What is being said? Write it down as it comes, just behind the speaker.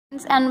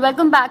And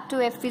welcome back to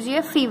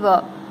FPGA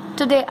Fever.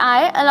 Today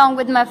I, along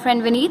with my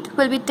friend Vineet,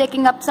 will be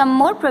taking up some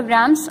more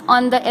programs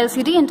on the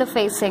LCD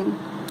interfacing.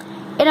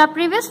 In our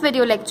previous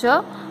video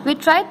lecture, we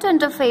tried to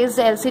interface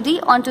the LCD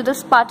onto the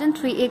Spartan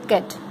 3A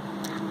kit.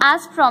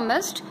 As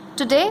promised,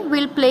 today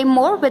we'll play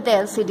more with the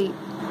LCD.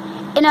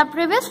 In our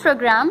previous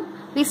program,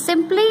 we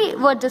simply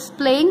were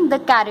displaying the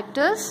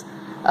characters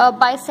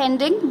by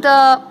sending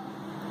the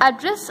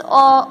address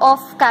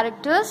of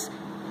characters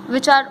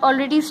which are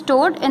already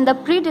stored in the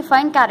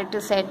predefined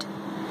character set.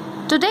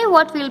 Today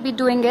what we'll be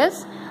doing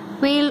is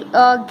we'll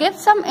give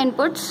some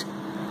inputs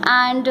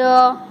and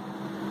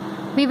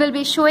we will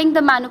be showing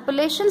the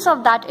manipulations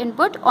of that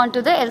input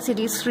onto the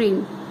LCD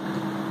screen.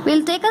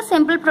 We'll take a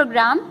simple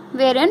program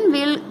wherein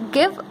we'll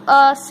give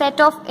a set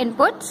of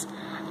inputs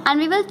and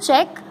we will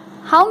check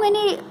how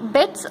many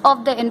bits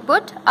of the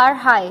input are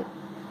high,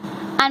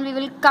 and we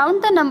will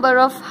count the number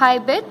of high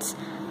bits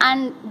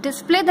and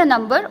display the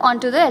number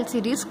onto the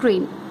LCD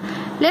screen.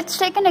 Let's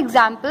take an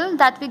example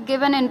that we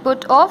give an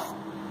input of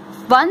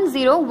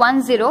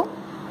 1010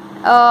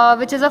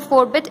 which is a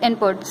 4-bit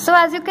input. So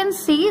as you can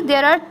see,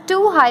 there are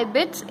 2 high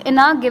bits in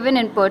our given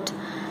input.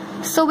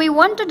 So we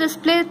want to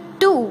display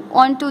 2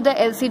 onto the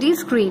LCD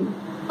screen.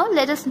 Now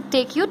let us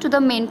take you to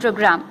the main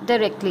program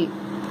directly.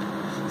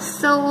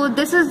 So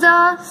this is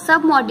the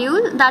sub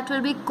module that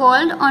will be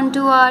called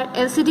onto our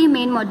LCD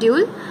main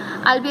module.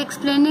 I'll be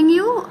explaining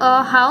you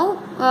how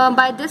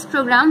by this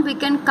program we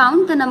can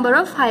count the number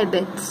of high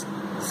bits.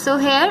 So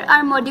here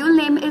our module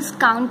name is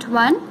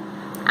count1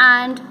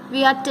 and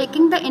we are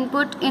taking the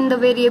input in the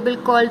variable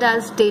called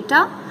as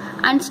data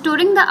and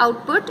storing the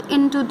output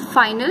into the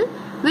final,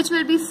 which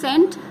will be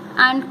sent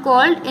and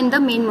called in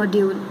the main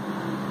module.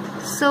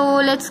 So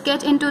let's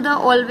get into the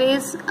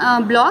always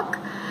block.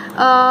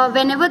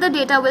 Whenever the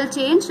data will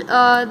change,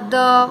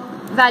 the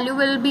value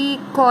will be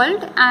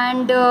called,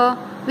 and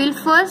we'll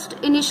first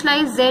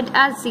initialize z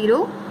as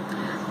 0,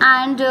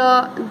 and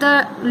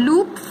the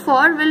loop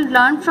for will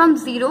learn from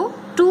 0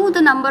 to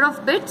the number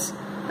of bits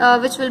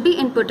which will be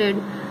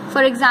inputted.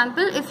 For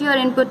example, if you are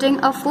inputting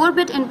a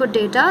 4-bit input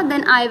data,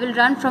 then I will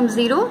run from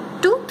 0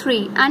 to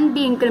 3 and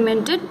be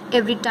incremented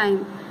every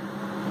time.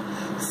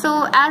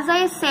 So as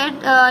I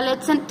said,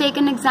 let's take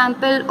an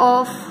example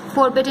of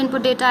 4-bit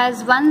input data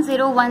as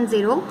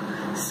 1010.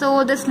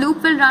 So this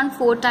loop will run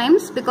 4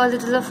 times because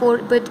it is a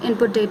 4-bit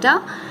input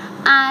data.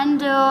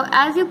 And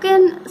as you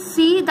can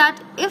see that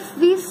if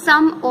we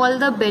sum all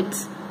the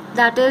bits,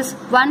 that is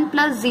 1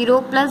 plus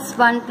 0 plus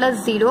 1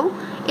 plus 0,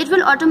 it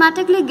will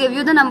automatically give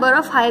you the number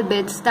of high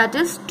bits, that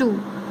is 2.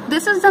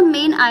 This is the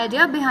main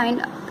idea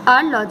behind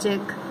our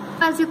logic.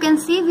 As you can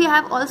see, we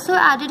have also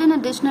added an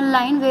additional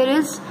line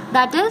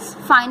that is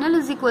final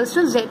is equals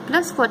to z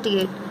plus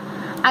 48.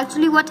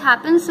 Actually what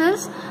happens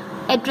is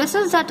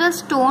addresses that are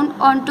stored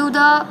onto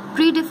the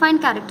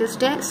predefined character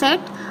set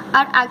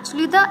are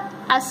actually the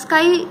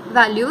ASCII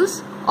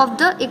values of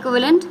the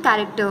equivalent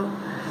character.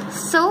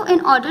 So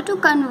in order to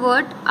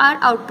convert our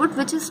output,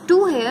 which is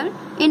 2 here,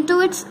 into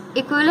its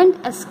equivalent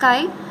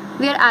ASCII,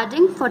 we are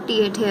adding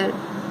 48 here,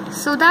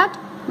 so that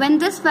when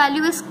this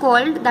value is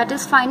called, that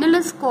is final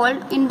is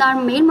called in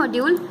our main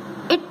module,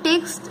 it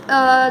takes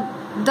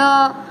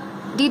the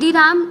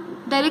DDRAM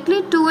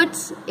directly to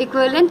its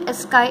equivalent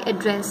ASCII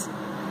address.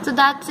 So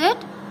that's it.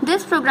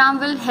 This program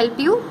will help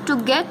you to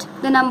get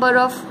the number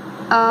of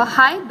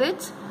high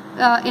bits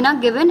in a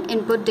given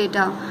input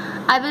data.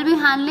 I will be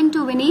handling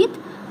to Vineet,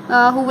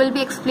 who will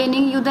be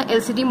explaining you the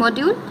LCD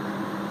module.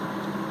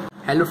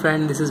 Hello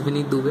friend, this is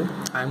Vineet Dubey.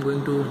 I am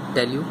going to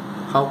tell you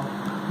how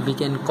we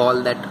can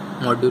call that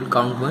module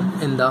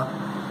count1 in the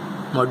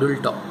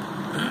module top.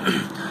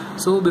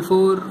 So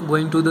before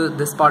going to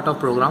this part of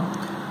program,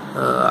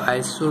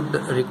 I should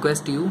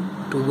request you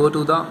to go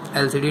to the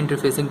LCD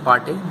interfacing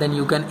part A, then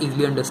you can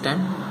easily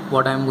understand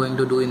what I am going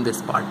to do in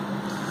this part.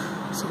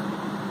 So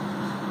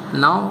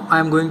now I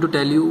am going to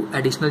tell you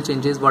additional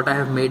changes what I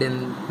have made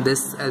in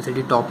this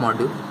LCD top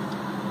module.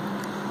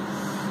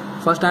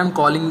 First I am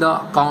calling the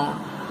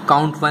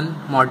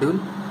count1 module,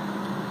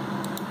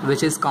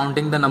 which is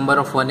counting the number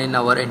of 1 in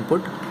our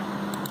input.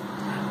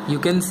 You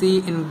can see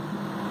in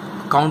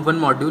count1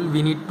 module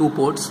we need 2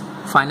 ports,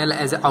 final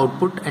as an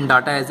output and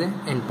data as an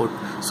input.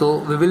 So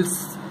we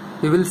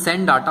will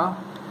send data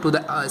to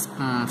the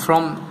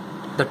from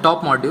the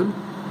top module,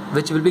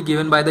 which will be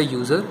given by the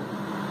user,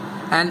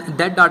 and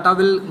that data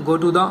will go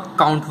to the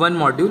count1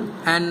 module,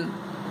 and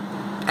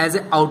as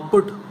an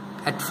output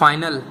at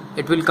final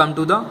it will come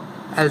to the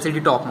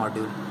LCD top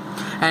module,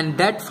 and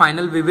that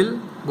final we will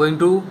going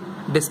to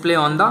display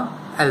on the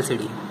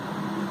LCD.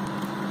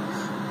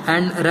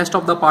 And rest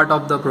of the part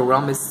of the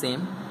program is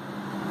same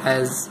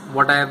as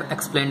what I have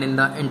explained in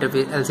the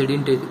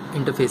LCD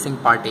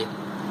interfacing part A.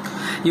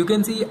 You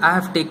can see I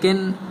have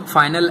taken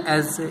final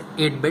as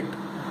 8-bit.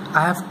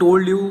 I have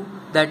told you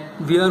that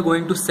we are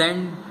going to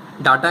send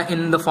data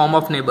in the form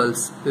of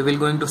nibbles. We will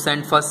going to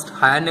send first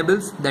higher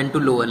nibbles, then to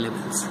lower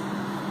nibbles.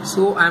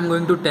 So I am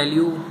going to tell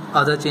you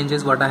other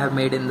changes what I have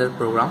made in the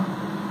program.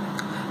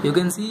 You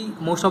can see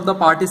most of the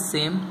part is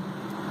same.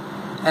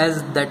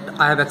 as that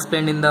I have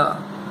explained in the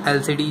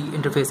LCD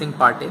interfacing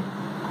part A.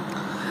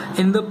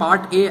 In the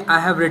part A, I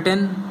have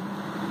written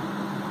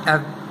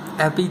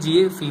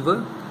FPGA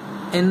fever.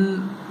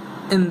 In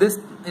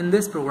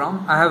this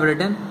program, I have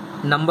written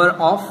number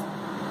of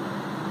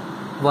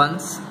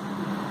ones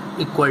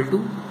equal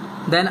to,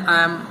 then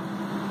I am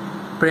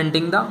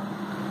printing the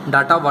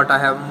data what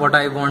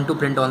I want to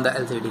print on the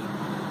LCD.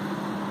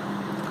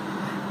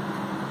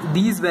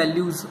 These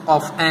values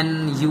of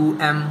n, u,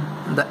 m,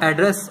 the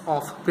address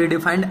of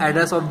predefined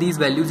address of these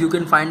values you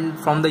can find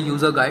from the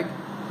user guide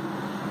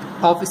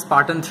of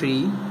Spartan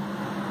 3.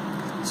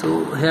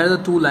 So here the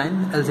two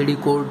line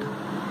LCD code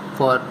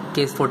for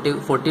case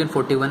 40 and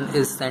 41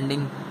 is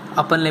sending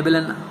upper level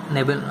and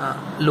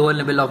lower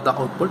level of the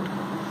output,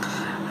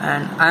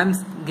 and I am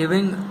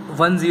giving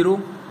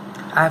 10.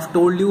 I have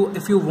told you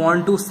if you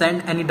want to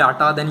send any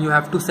data, then you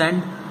have to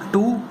send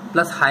 2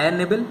 plus higher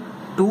level,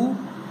 2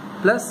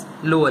 plus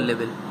lower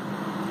level.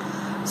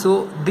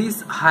 So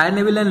this higher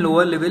level and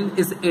lower level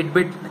is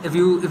 8-bit. If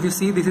you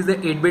see, this is the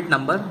 8-bit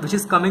number which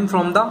is coming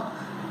from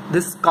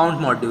this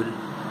count module.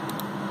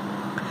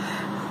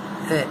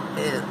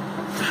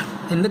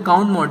 In the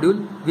count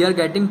module we are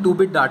getting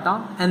 2-bit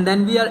data, and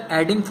then we are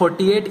adding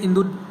 48 in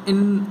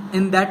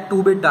that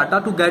 2-bit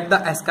data to get the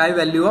ASCII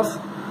value of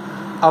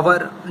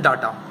our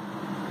data.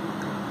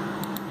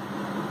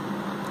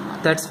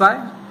 That's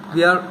why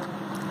we are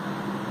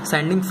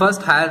sending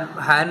first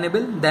higher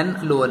level, then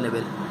lower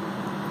level.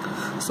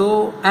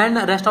 So, and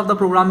rest of the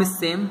program is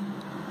same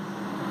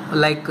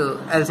like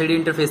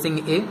LCD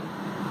interfacing A.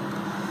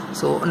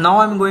 So now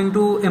I'm going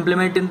to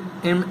implement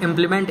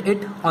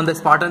it on the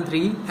Spartan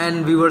 3,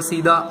 and we will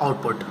see the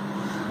output.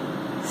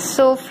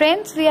 So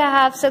friends, we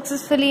have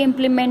successfully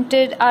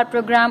implemented our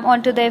program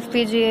onto the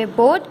FPGA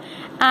board,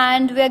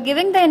 and we are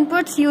giving the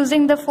inputs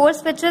using the 4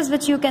 switches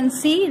which you can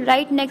see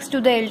right next to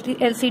the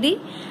LCD,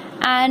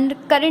 and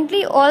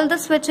currently all the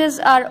switches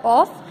are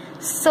off,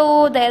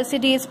 so the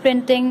LCD is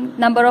printing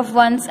number of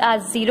ones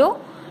as 0.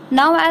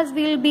 Now as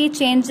we will be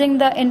changing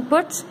the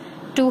inputs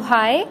to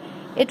high,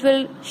 it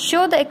will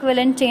show the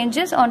equivalent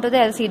changes onto the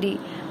LCD.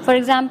 For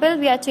example,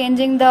 we are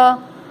changing the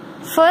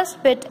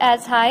first bit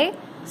as high,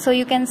 so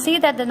you can see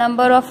that the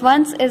number of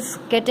ones is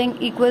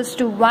getting equals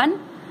to 1,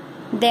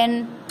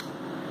 then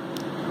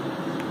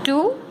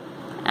 2,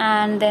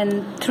 and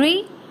then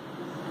 3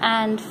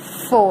 and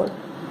 4.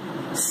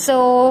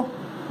 So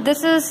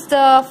this is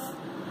the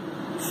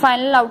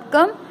final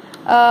outcome.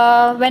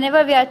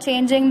 Whenever we are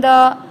changing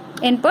the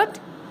input,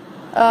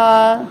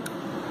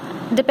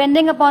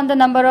 depending upon the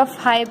number of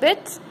high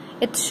bits,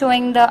 it's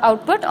showing the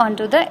output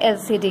onto the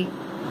LCD.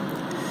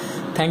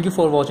 Thank you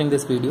for watching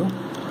this video.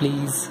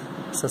 Please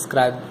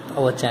subscribe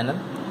our channel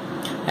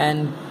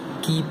and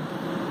keep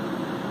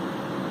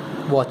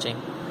watching.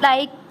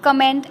 Like,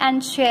 comment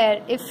and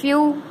share if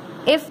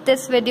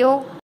this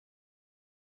video